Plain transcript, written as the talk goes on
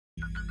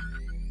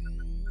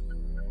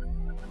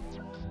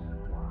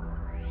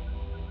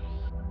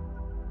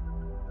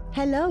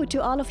Hello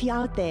to all of you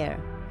out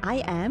there.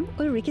 I am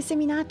Ulrike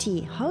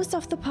Seminati, host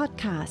of the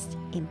podcast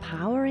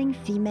Empowering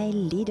Female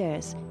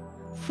Leaders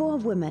for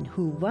women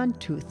who want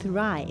to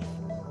thrive.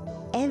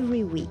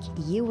 Every week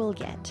you will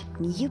get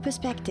new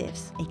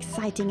perspectives,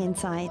 exciting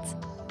insights,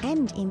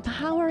 and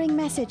empowering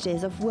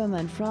messages of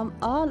women from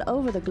all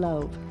over the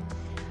globe.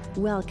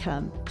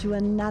 Welcome to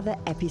another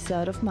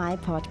episode of my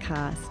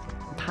podcast,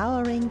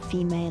 Empowering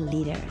Female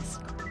Leaders.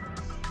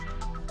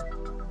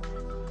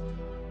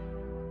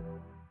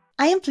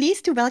 I am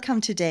pleased to welcome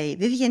today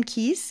Vivian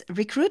Keys,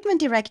 Recruitment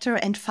Director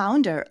and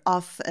founder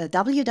of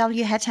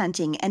WW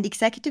Headhunting and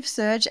Executive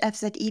Search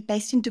FZE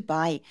based in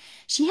Dubai.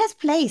 She has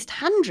placed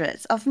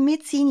hundreds of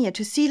mid-senior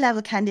to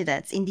C-level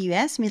candidates in the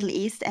US, Middle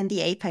East and the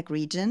APAC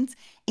regions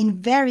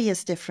in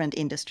various different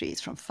industries,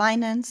 from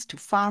finance to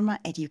pharma,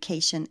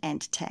 education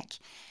and tech.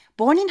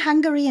 Born in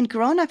Hungary and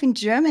grown up in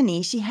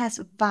Germany, she has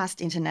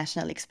vast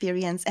international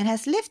experience and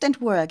has lived and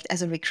worked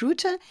as a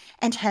recruiter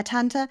and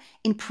headhunter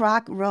in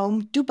Prague,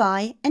 Rome,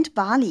 Dubai, and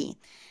Bali.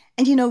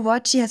 And you know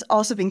what? She has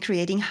also been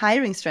creating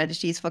hiring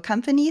strategies for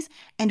companies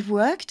and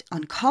worked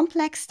on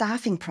complex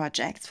staffing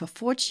projects for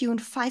Fortune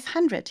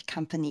 500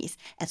 companies,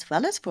 as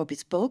well as for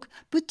bespoke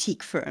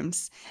boutique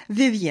firms.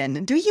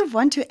 Vivian, do you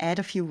want to add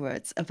a few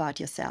words about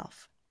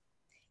yourself?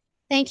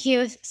 Thank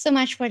you so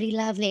much for the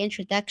lovely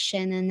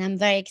introduction. And I'm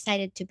very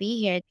excited to be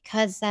here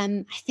because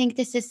I think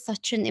this is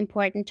such an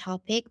important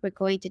topic we're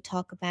going to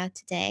talk about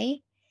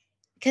today.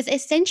 Because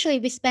essentially,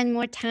 we spend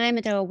more time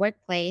at our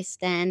workplace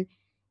than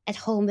at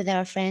home with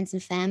our friends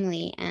and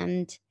family.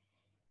 And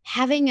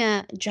having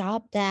a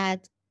job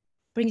that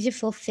brings you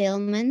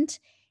fulfillment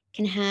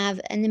can have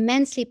an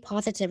immensely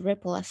positive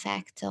ripple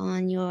effect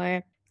on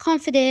your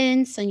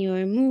confidence, on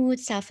your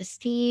mood, self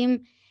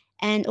esteem,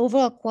 and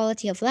overall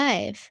quality of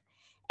life.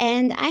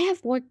 And I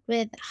have worked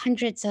with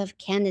hundreds of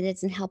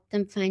candidates and helped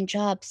them find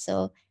jobs.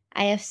 So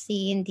I have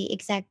seen the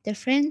exact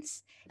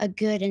difference a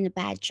good and a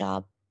bad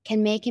job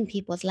can make in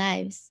people's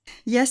lives.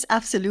 Yes,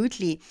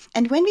 absolutely.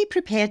 And when we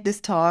prepared this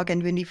talk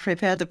and when we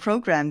prepared the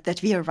program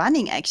that we are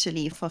running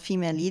actually for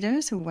female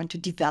leaders who want to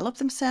develop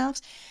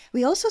themselves,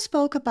 we also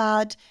spoke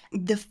about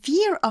the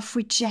fear of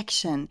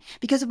rejection,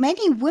 because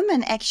many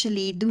women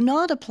actually do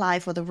not apply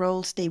for the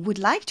roles they would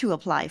like to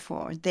apply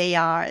for. They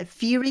are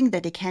fearing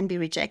that they can be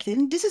rejected.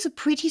 And this is a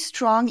pretty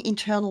strong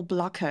internal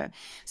blocker.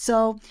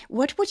 So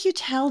what would you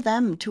tell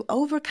them to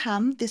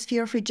overcome this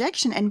fear of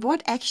rejection, and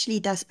what actually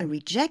does a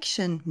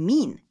rejection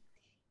mean?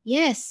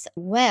 Yes,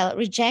 well,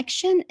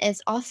 rejection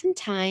is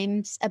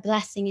oftentimes a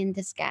blessing in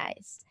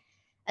disguise.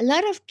 A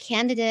lot of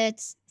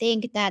candidates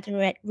think that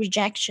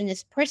rejection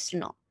is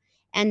personal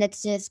and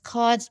it's just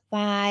caused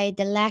by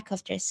the lack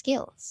of their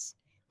skills,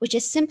 which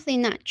is simply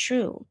not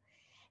true.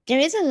 There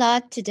is a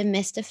lot to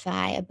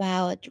demystify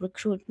about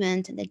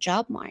recruitment and the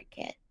job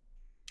market.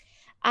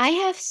 I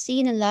have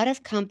seen a lot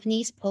of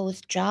companies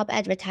post job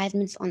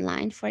advertisements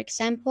online, for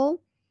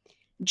example,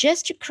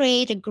 just to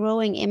create a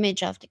growing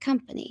image of the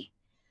company.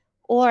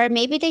 Or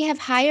maybe they have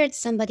hired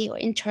somebody or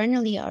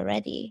internally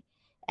already,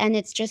 and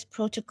it's just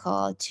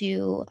protocol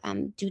to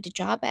do the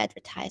job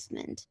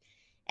advertisement.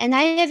 And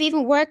I have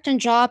even worked on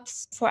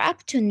jobs for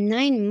up to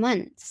 9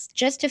 months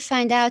just to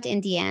find out in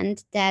the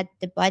end that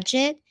the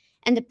budget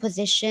and the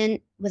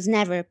position was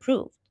never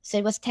approved. So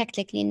it was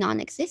technically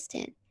non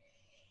existent.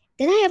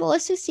 Then I have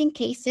also seen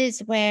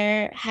cases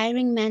where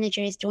hiring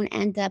managers don't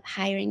end up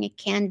hiring a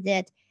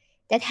candidate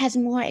that has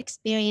more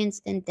experience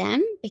than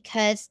them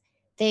because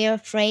they are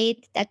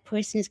afraid that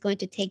person is going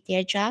to take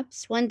their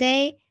jobs one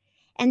day.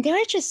 And there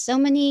are just so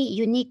many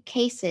unique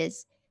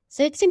cases.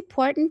 So it's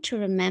important to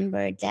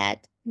remember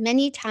that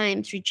many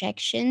times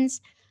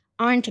rejections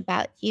aren't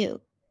about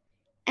you.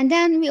 And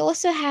then we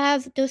also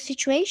have those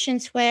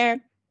situations where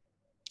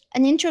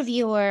an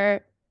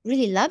interviewer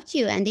really loved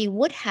you and they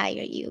would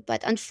hire you,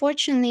 but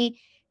unfortunately,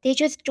 they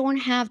just don't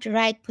have the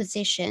right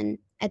position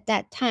at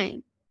that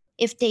time.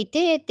 If they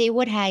did, they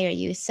would hire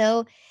you.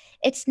 So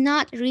it's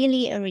not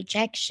really a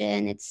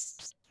rejection,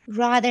 it's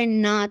rather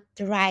not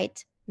the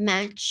right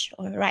match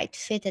or right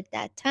fit at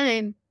that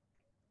time.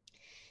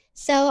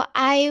 So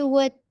I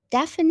would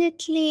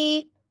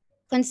definitely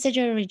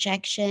consider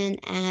rejection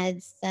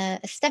as a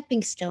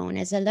stepping stone,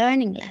 as a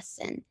learning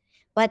lesson.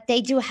 But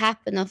they do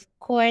happen, of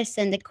course.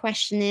 And the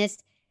question is,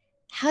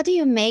 how do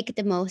you make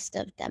the most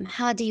of them?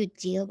 How do you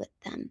deal with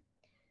them?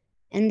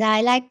 And I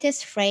like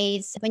this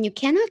phrase, when you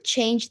cannot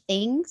change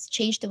things,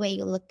 change the way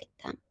you look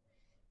at them.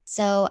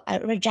 So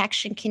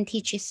rejection can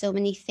teach you so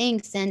many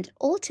things. And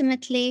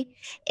ultimately,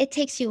 it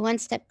takes you one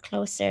step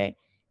closer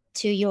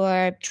to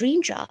your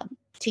dream job,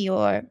 to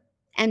your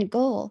end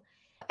goal.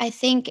 I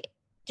think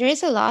there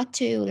is a lot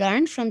to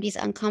learn from these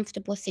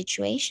uncomfortable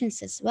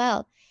situations as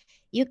well.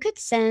 You could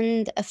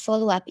send a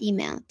follow up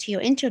email to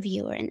your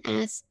interviewer and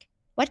ask,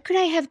 what could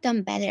I have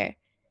done better?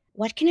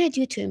 What can I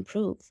do to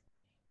improve?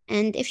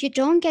 And if you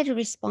don't get a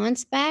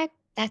response back,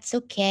 that's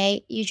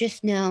okay. You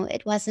just know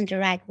it wasn't the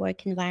right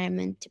work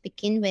environment to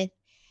begin with.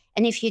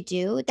 And if you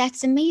do,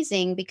 that's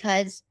amazing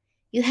because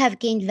You have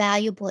gained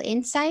valuable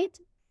insight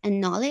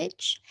and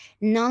knowledge.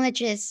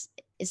 Knowledge is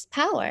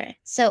power.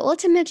 So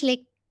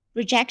ultimately,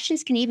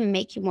 rejections can even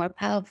make you more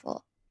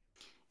powerful.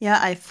 Yeah,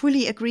 I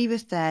fully agree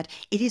with that.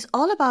 It is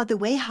all about the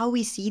way how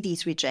we see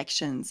these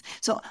rejections.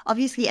 So,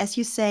 obviously, as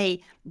you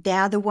say, they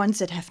are the ones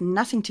that have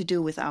nothing to do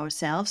with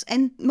ourselves.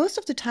 And most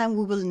of the time,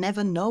 we will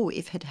never know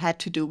if it had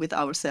to do with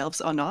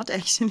ourselves or not,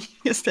 actually,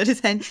 because that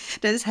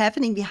is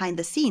happening behind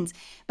the scenes.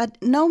 But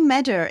no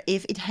matter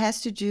if it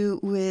has to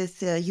do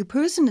with you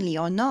personally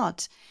or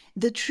not,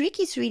 the trick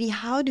is really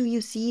how do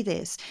you see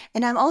this?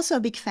 And I'm also a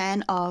big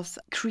fan of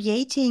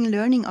creating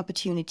learning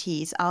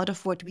opportunities out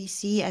of what we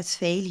see as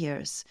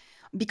failures.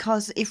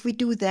 Because if we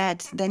do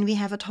that, then we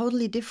have a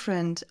totally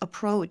different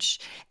approach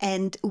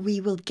and we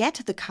will get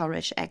the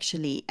courage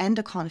actually and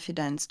the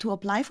confidence to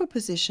apply for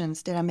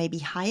positions that are maybe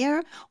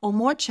higher or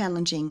more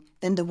challenging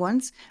than the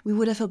ones we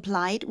would have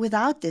applied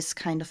without this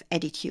kind of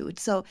attitude.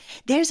 So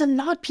there's a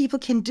lot people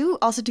can do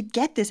also to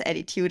get this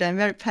attitude. I'm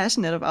very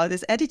passionate about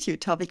this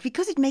attitude topic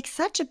because it makes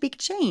such a big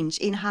change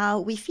in how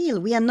we feel.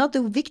 We are not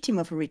the victim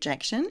of a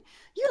rejection.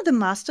 You're the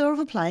master of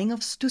applying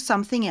to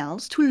something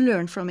else, to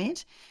learn from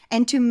it,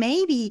 and to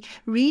maybe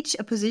reach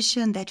a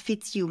position that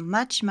fits you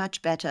much,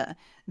 much better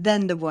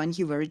than the one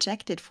you were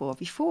rejected for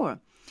before.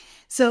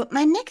 So,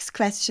 my next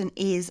question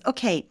is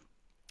okay,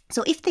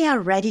 so if they are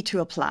ready to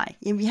apply,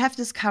 and we have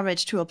this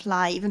courage to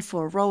apply even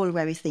for a role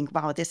where we think,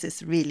 wow, this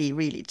is really,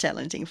 really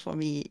challenging for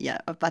me, yeah,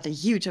 but a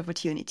huge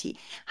opportunity,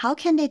 how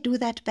can they do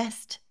that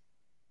best?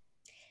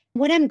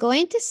 What I'm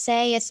going to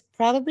say is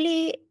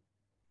probably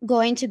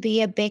going to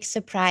be a big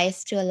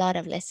surprise to a lot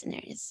of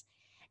listeners.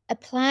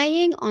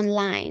 Applying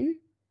online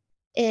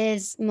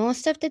is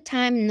most of the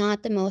time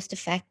not the most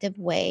effective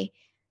way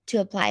to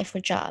apply for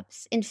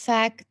jobs. In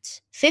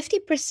fact,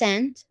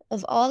 50%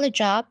 of all the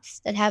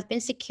jobs that have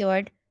been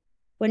secured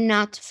were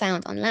not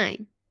found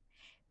online.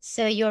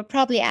 So you're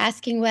probably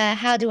asking, well,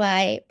 how do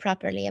I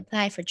properly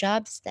apply for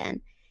jobs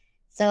then?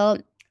 So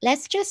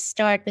let's just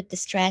start with the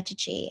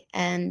strategy.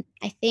 I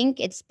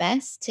think it's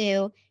best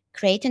to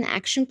create an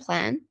action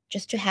plan,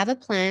 just to have a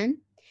plan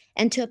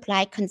and to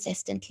apply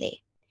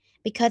consistently.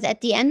 Because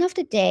at the end of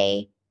the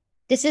day,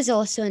 this is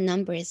also a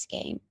numbers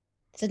game.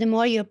 So the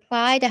more you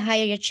apply, the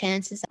higher your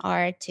chances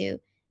are to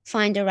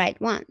find the right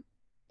one.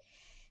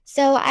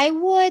 So I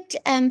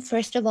would,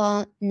 first of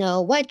all,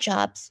 know what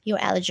jobs you're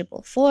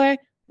eligible for.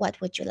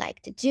 What would you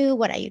like to do?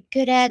 What are you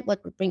good at?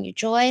 What would bring you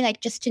joy?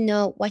 Like just to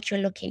know what you're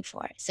looking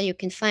for so you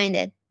can find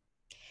it.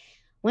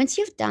 Once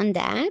you've done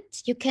that,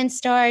 you can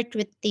start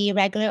with the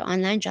regular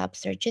online job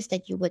searches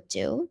that you would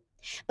do,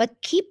 but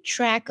keep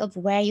track of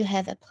where you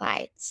have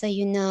applied so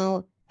you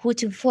know who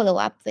to follow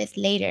up with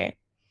later.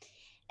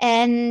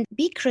 And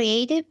be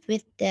creative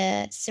with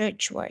the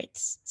search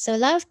words. So, a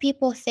lot of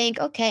people think,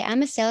 okay,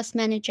 I'm a sales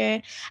manager.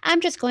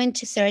 I'm just going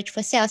to search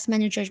for sales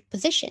manager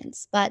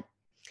positions. But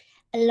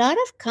a lot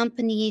of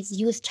companies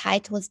use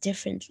titles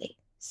differently.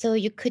 So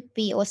you could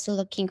be also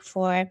looking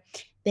for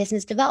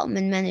business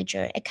development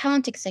manager,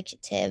 account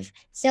executive,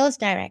 sales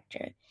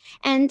director.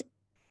 And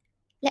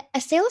a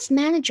sales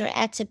manager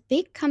at a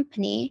big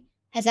company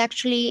has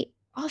actually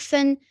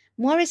often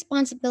more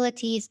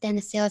responsibilities than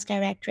a sales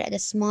director at a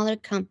smaller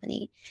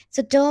company.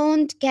 So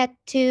don't get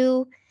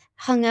too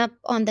hung up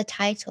on the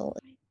title.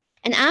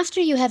 And after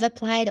you have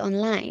applied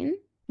online,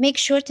 make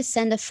sure to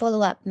send a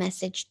follow up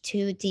message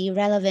to the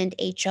relevant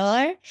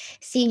HR,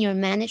 senior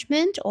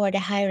management, or the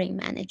hiring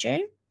manager,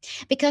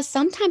 because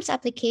sometimes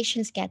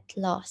applications get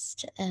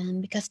lost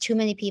because too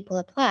many people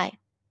apply.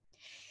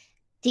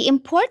 The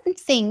important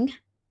thing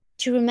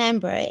to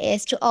remember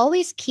is to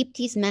always keep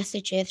these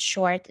messages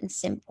short and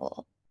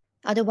simple.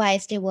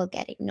 Otherwise, they will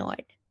get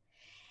ignored.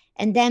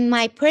 And then,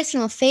 my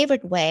personal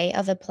favorite way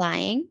of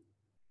applying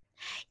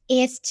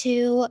is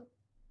to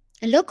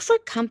look for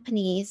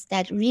companies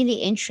that really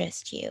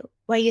interest you,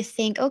 where you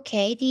think,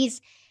 okay, these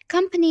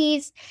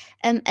companies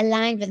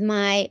align with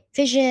my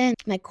vision,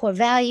 my core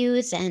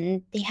values,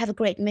 and they have a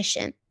great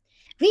mission.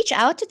 Reach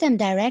out to them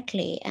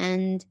directly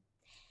and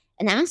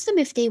ask them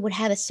if they would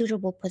have a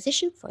suitable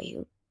position for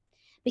you.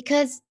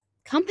 Because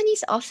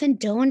companies often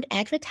don't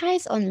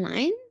advertise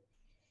online,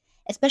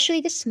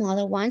 especially the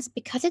smaller ones,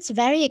 because it's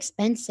very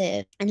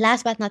expensive. And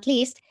last but not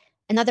least,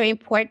 another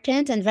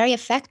important and very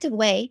effective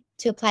way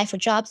to apply for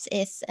jobs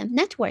is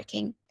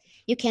networking.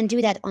 You can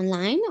do that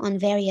online on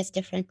various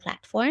different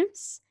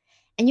platforms.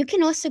 And you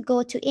can also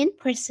go to in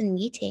person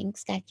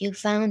meetings that you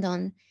found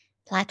on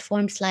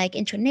platforms like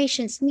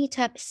Internations,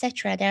 Meetup,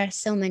 etc. There are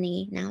so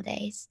many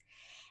nowadays.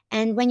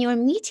 And when you're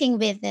meeting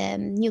with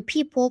new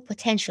people,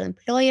 potential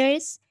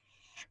employers,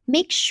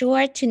 make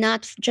sure to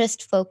not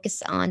just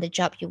focus on the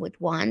job you would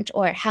want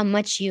or how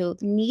much you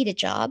need a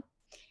job,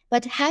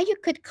 but how you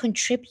could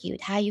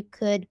contribute, how you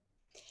could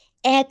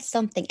add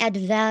something, add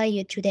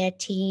value to their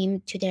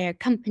team, to their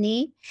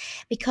company,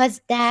 because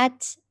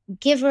that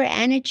giver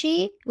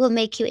energy will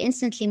make you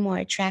instantly more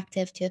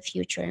attractive to a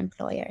future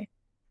employer.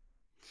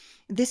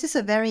 This is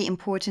a very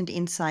important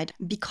insight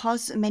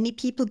because many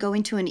people go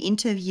into an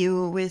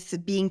interview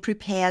with being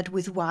prepared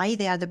with why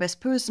they are the best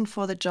person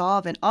for the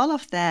job and all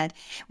of that.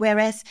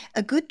 Whereas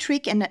a good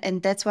trick,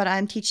 and that's what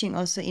I'm teaching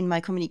also in my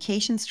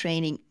communications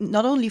training,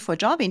 not only for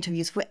job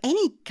interviews, for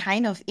any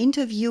kind of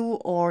interview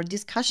or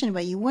discussion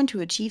where you want to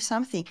achieve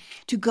something,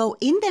 to go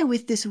in there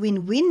with this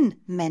win-win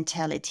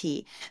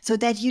mentality so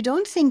that you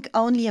don't think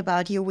only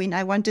about your win.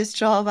 I want this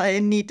job, I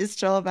need this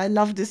job, I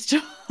love this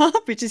job,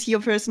 which is your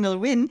personal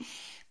win,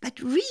 but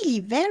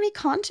really very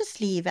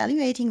consciously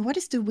evaluating what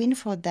is the win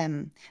for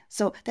them.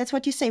 So that's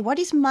what you say. What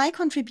is my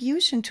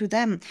contribution to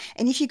them?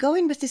 And if you go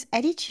in with this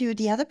attitude,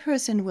 the other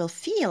person will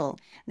feel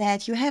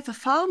that you have a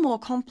far more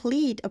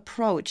complete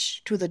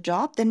approach to the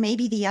job than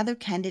maybe the other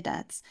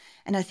candidates.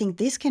 And I think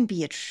this can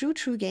be a true,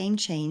 true game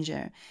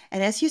changer.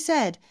 And as you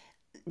said,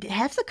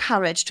 have the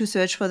courage to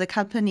search for the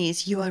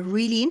companies you are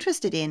really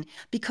interested in,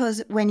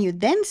 because when you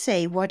then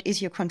say what is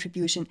your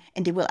contribution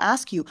and they will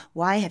ask you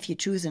why have you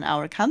chosen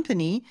our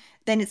company,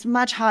 then it's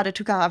much harder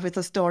to come up with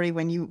a story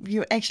when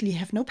you actually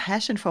have no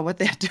passion for what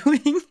they're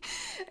doing.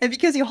 And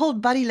because your whole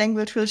body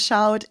language will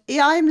shout,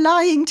 yeah, I'm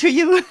lying to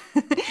you.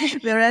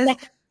 Whereas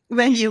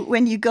when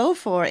you go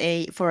for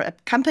a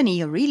company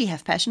you really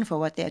have passion for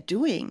what they're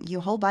doing,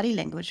 your whole body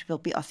language will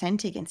be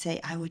authentic and say,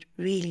 I would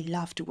really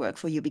love to work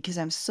for you because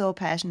I'm so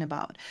passionate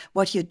about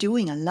what you're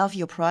doing. I love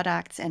your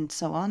products and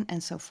so on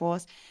and so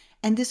forth.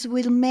 And this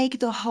will make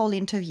the whole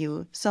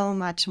interview so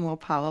much more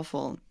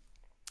powerful.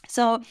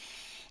 So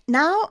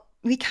now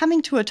we're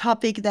coming to a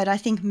topic that I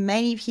think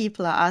many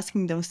people are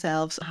asking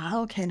themselves,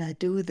 how can I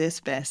do this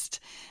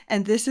best?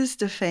 And this is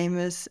the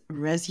famous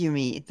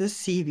resume, the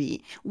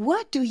CV.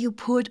 What do you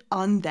put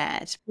on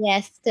that?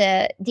 Yes,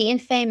 the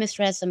infamous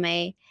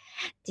resume.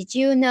 Did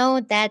you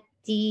know that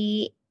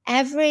the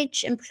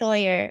average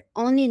employer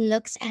only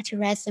looks at a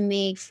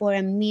resume for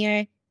a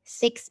mere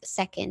 6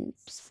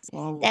 seconds?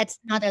 Wow. That's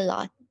not a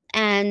lot.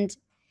 And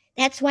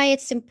that's why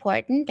it's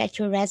important that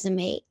your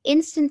resume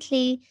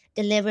instantly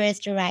delivers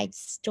the right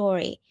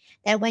story.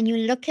 That when you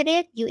look at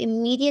it, you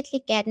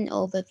immediately get an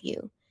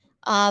overview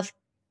of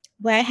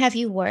where have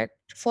you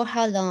worked, for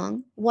how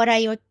long, what are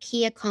your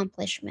key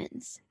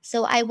accomplishments.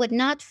 So I would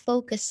not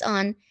focus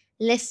on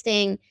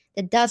listing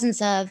the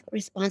dozens of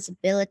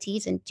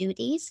responsibilities and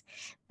duties,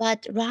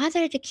 but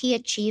rather the key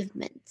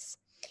achievements.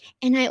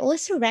 And I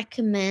also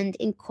recommend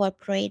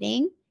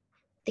incorporating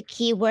the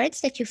keywords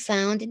that you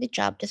found in the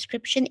job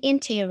description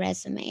into your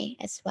resume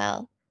as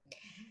well.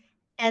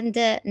 And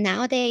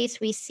nowadays,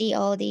 we see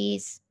all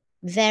these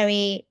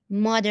very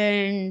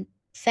modern,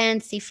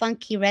 fancy,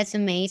 funky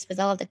resumes with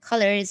all the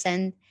colors.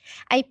 And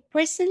I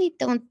personally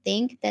don't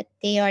think that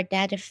they are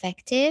that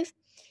effective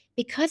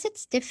because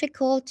it's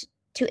difficult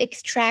to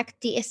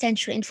extract the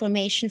essential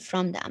information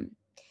from them.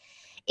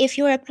 If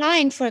you're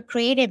applying for a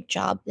creative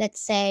job, let's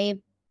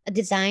say a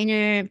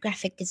designer,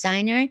 graphic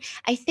designer,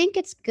 I think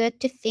it's good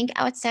to think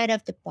outside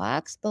of the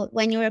box. But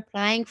when you're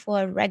applying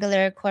for a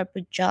regular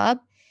corporate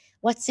job,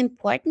 what's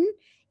important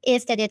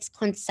is that it's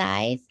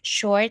concise,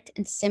 short,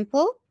 and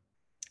simple.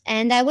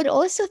 And I would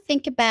also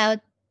think about,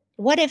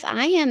 what if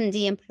I am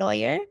the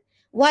employer?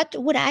 What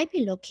would I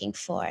be looking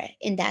for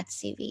in that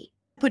CV?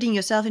 Putting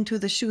yourself into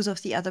the shoes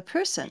of the other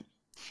person,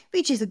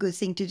 which is a good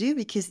thing to do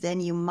because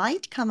then you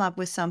might come up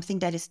with something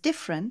that is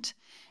different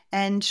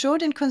and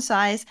short and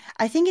concise.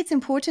 I think it's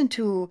important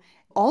to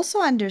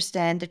also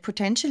understand that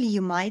potentially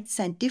you might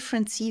send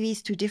different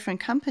CVs to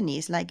different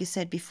companies, like you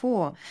said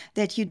before,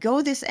 that you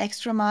go this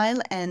extra mile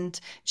and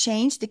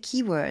change the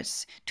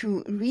keywords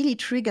to really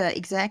trigger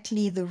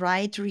exactly the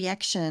right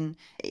reaction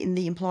in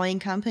the employing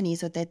company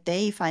so that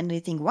they finally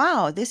think,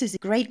 wow, this is a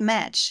great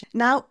match.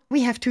 Now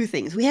we have two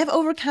things. We have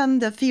overcome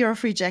the fear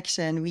of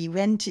rejection. We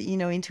went,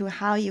 into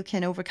how you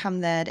can overcome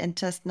that and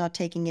just not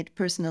taking it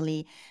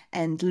personally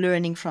and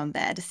learning from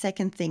that. The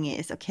second thing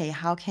is, okay,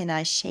 how can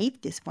I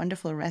shape this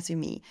wonderful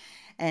resume?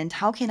 And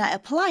how can I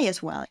apply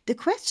as well? The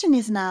question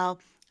is now,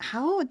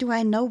 how do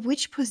I know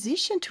which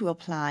position to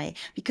apply?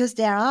 Because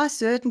there are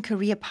certain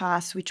career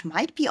paths which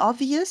might be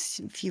obvious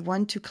if you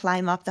want to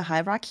climb up the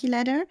hierarchy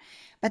ladder,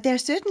 but there are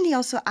certainly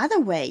also other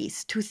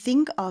ways to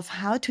think of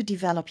how to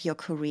develop your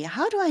career.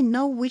 How do I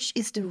know which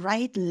is the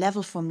right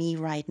level for me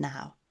right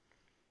now?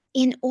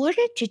 In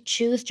order to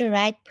choose the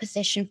right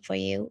position for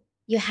you,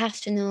 you have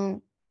to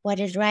know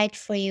what is right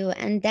for you.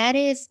 And that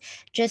is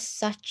just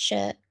such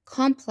a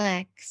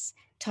complex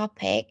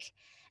topic.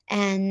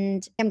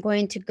 And I'm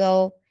going to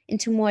go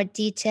into more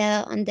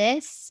detail on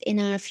this in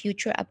our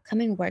future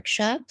upcoming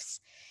workshops.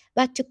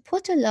 But to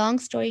put a long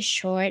story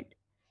short,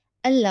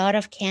 a lot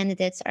of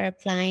candidates are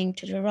applying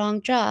to the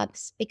wrong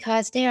jobs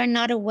because they are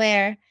not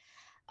aware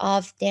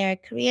of their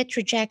career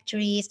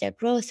trajectories, their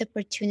growth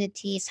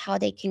opportunities, how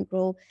they can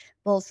grow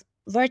both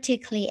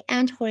vertically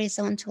and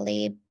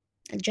horizontally.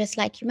 Just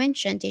like you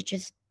mentioned, they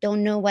just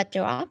don't know what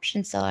their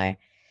options are.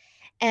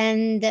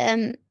 And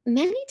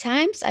many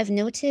times I've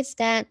noticed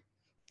that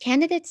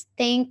candidates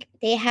think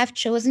they have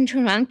chosen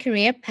the wrong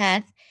career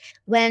path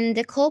when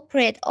the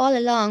culprit all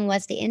along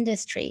was the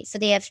industry. So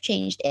they have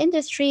changed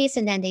industries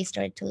and then they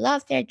started to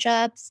love their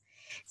jobs.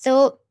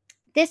 So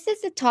this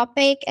is a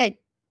topic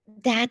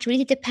that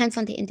really depends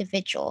on the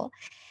individual,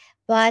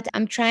 but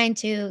I'm trying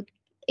to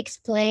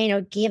explain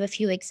or give a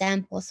few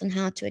examples on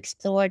how to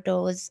explore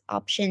those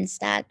options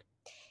that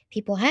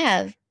people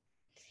have.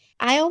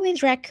 I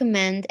always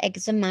recommend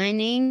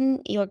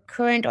examining your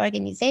current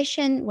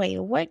organization where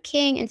you're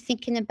working and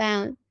thinking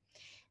about,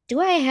 do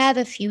I have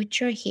a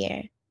future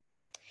here?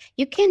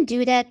 You can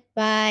do that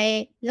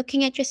by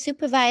looking at your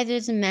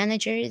supervisors and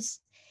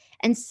managers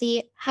and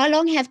see how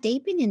long have they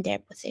been in their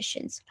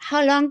positions?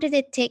 How long did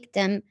it take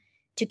them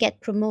to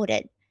get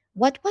promoted?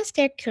 What was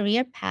their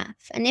career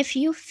path? And if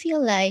you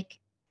feel like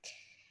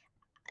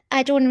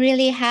I don't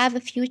really have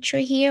a future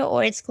here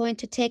or it's going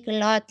to take a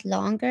lot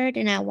longer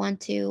than I want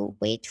to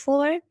wait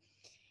for,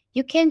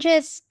 you can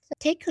just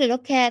take a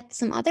look at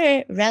some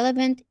other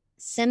relevant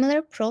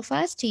similar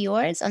profiles to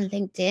yours on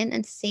LinkedIn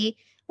and see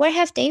where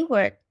have they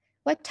worked?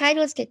 What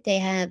titles did they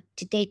have?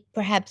 Did they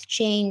perhaps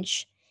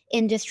change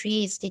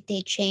industries? Did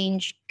they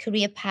change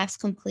career paths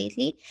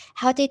completely?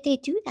 How did they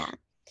do that?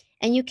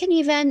 And you can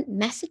even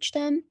message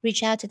them,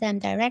 reach out to them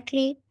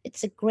directly.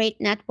 It's a great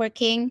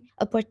networking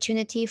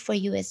opportunity for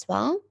you as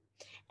well.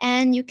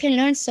 And you can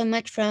learn so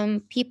much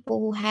from people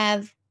who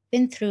have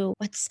been through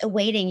what's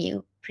awaiting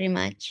you, pretty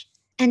much.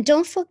 And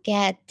don't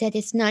forget that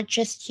it's not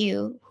just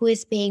you who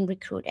is being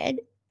recruited,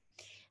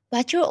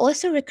 but you're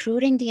also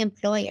recruiting the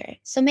employer.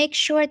 So make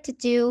sure to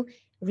do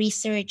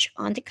research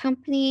on the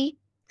company.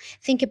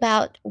 Think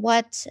about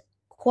what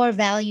core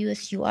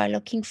values you are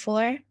looking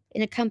for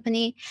in a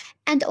company.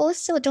 And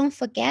also don't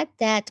forget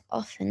that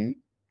often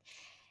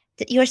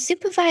that your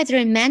supervisor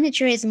and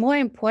manager is more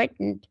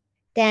important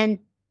than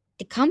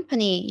the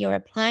company you're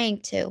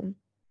applying to.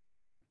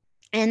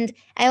 And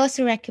I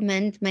also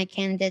recommend my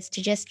candidates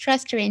to just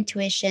trust their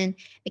intuition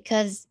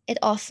because it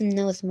often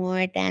knows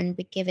more than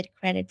we give it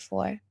credit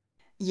for.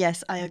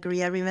 Yes, I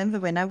agree. I remember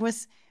when I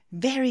was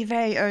very,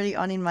 very early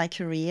on in my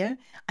career,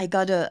 I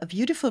got a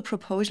beautiful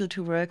proposal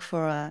to work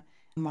for a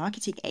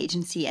marketing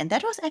agency. And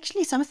that was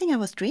actually something I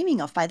was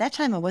dreaming of. By that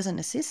time, I was an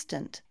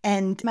assistant.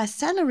 And my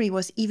salary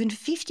was even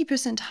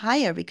 50%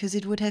 higher because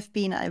it would have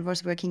been, I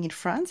was working in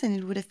France and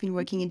it would have been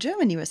working in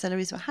Germany where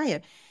salaries were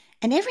higher.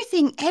 And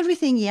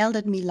everything yelled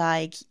at me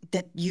like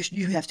that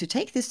you have to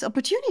take this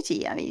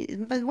opportunity. I mean,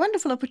 it was a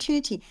wonderful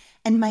opportunity.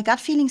 And my gut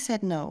feeling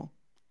said no.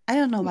 I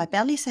don't know. My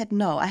belly said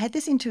no. I had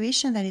this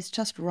intuition that it's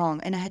just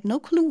wrong. And I had no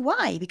clue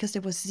why, because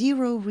there was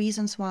zero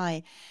reasons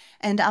why.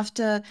 And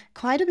after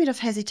quite a bit of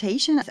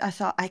hesitation, I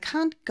thought, I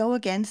can't go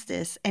against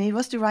this. And it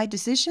was the right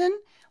decision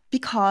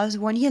because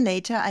 1 year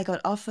later, I got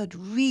offered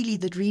really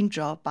the dream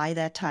job by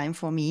that time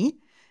for me.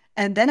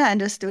 And then I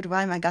understood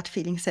why my gut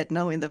feeling said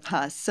no in the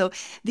past. So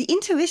the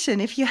intuition,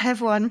 if you have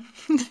one,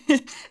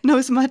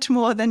 knows much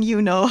more than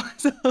you know.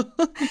 So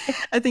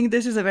I think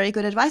this is a very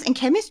good advice. And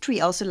chemistry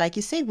also, like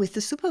you say, with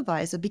the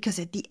supervisor, because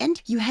at the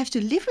end, you have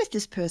to live with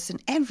this person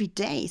every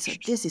day. So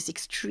this is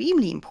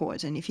extremely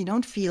important. If you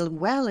don't feel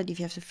well and if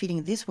you have the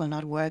feeling this will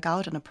not work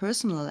out on a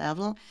personal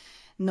level,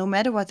 no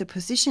matter what the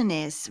position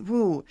is,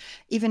 woo,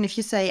 even if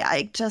you say,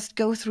 I just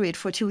go through it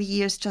for 2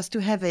 years just to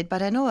have it.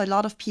 But I know a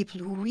lot of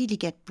people who really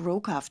get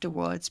broke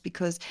afterwards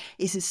because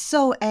it is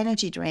so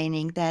energy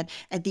draining that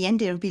at the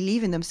end they don't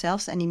believe in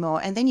themselves anymore.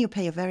 And then you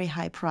pay a very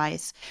high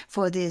price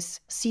for this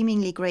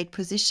seemingly great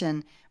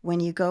position when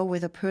you go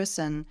with a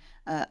person,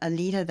 a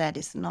leader that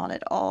is not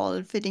at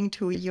all fitting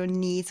to your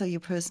needs or your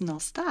personal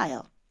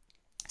style.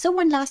 So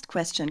one last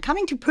question,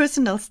 coming to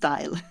personal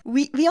style.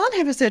 We all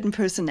have a certain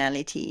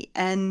personality.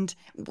 And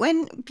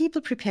when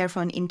people prepare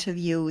for an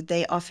interview,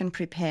 they often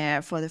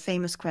prepare for the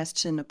famous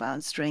question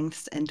about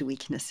strengths and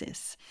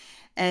weaknesses.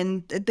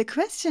 And the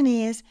question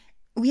is,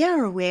 we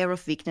are aware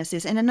of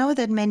weaknesses. And I know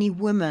that many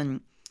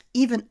women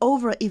even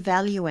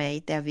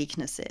over-evaluate their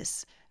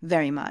weaknesses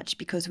very much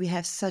because we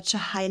have such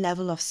a high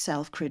level of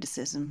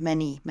self-criticism,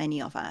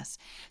 many of us.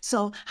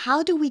 So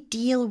how do we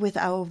deal with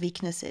our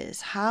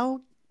weaknesses?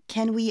 How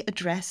can we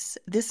address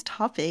this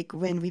topic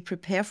when we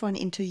prepare for an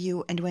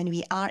interview and when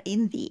we are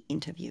in the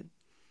interview?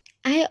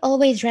 I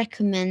always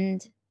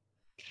recommend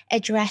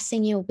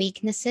addressing your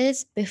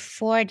weaknesses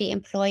before the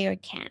employer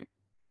can.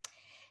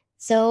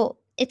 So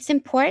it's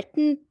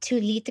important to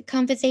lead the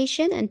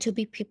conversation and to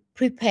be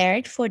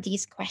prepared for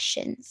these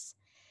questions.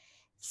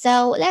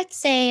 So let's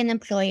say an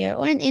employer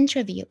or an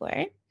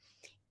interviewer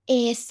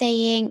is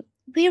saying,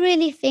 we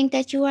really think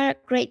that you are a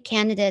great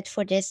candidate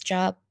for this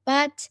job,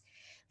 but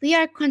we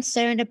are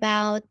concerned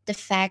about the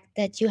fact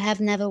that you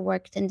have never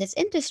worked in this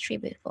industry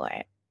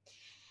before.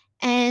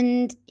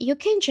 And you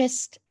can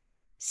just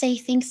say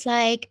things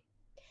like,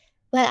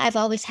 well, I've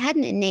always had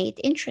an innate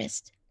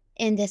interest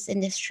in this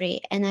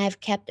industry, and I've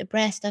kept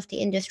abreast of the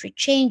industry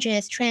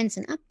changes, trends,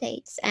 and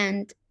updates.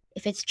 And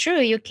if it's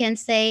true, you can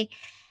say,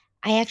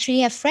 I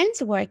actually have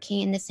friends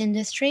working in this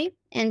industry,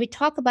 and we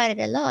talk about it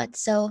a lot.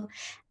 So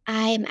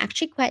I'm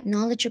actually quite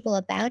knowledgeable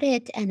about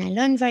it, and I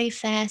learn very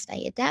fast,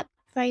 I adapt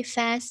very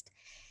fast.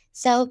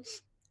 So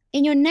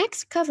in your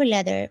next cover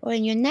letter or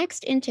in your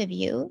next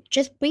interview,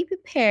 just be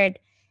prepared.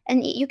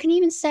 And you can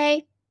even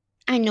say,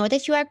 I know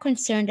that you are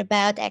concerned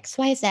about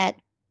XYZ,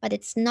 but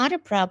it's not a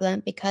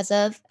problem because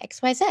of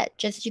XYZ.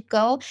 Just you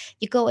go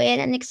in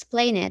and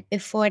explain it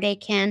before they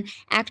can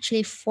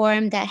actually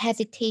form that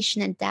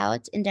hesitation and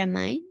doubt in their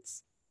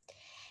minds.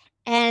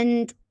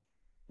 And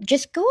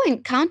just go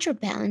and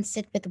counterbalance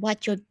it with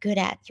what you're good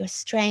at, your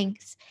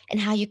strengths, and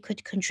how you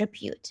could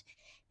contribute.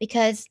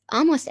 Because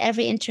almost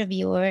every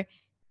interviewer,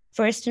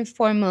 first and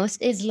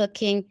foremost, is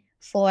looking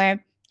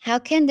for how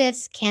can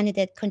this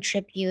candidate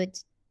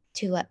contribute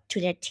to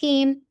their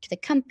team, to the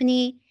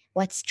company,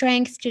 what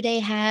strengths do they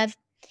have.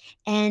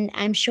 And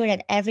I'm sure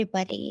that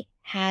everybody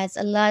has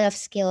a lot of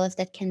skills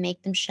that can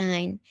make them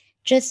shine.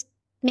 Just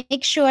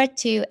make sure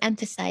to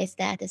emphasize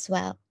that as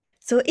well.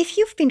 So, if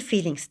you've been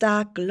feeling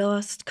stuck,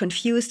 lost,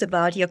 confused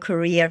about your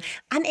career,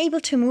 unable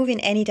to move in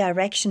any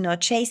direction or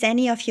chase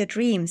any of your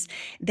dreams,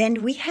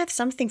 then we have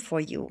something for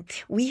you.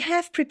 We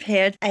have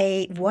prepared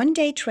a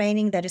one-day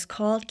training that is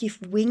called Give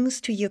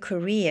Wings to Your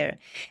Career.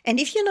 And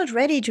if you're not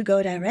ready to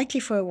go directly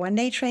for a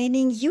one-day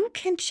training, you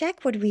can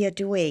check what we are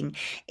doing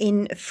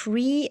in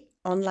free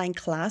online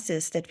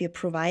classes that we're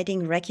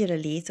providing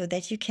regularly so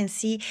that you can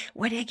see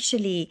what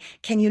actually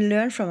can you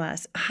learn from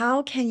us.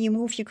 How can you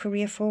move your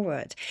career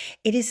forward?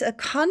 It is a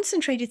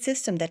concentrated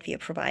system that we are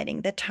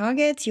providing that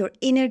targets your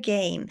inner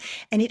game,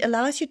 and it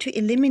allows you to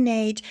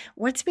eliminate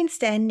what's been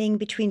standing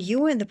between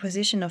you and the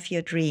position of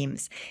your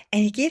dreams.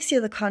 And it gives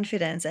you the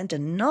confidence and the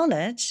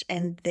knowledge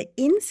and the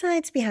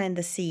insights behind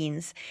the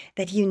scenes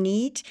that you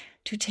need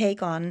to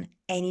take on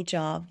any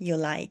job you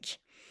like.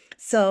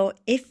 So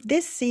if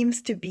this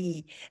seems to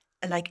be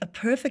like a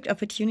perfect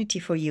opportunity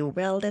for you,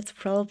 well, that's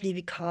probably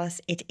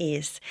because it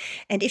is.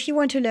 And if you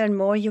want to learn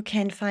more, you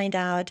can find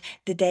out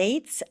the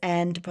dates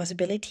and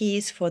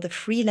possibilities for the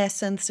free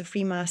lessons, the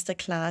free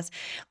masterclass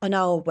on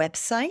our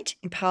website,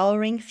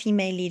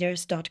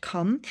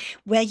 empoweringfemaleleaders.com,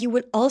 where you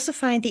will also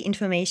find the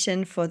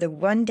information for the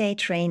one-day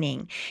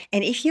training.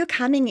 And if you're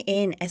coming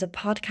in as a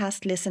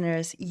podcast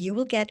listeners, you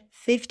will get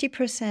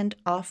 50%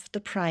 off the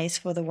price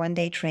for the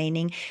one-day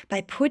training by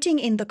putting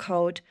in the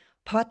code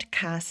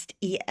podcast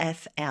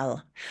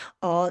EFL,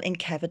 all in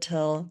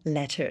capital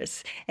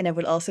letters. And I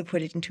will also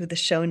put it into the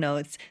show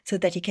notes so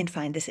that you can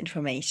find this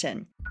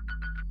information.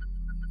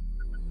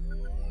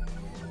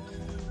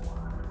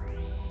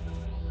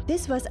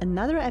 This was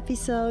another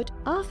episode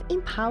of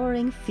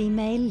Empowering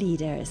Female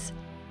Leaders.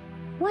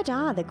 What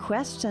are the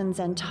questions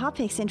and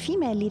topics in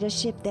female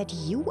leadership that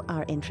you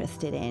are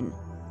interested in?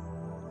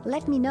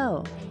 Let me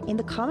know in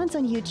the comments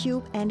on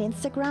YouTube and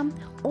Instagram,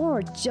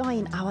 or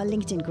join our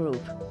LinkedIn group.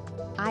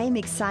 I am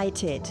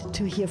excited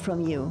to hear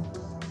from you.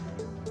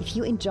 If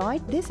you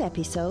enjoyed this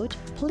episode,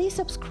 please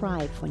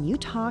subscribe for new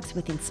talks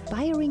with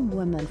inspiring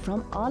women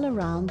from all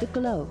around the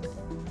globe.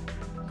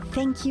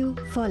 Thank you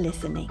for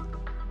listening.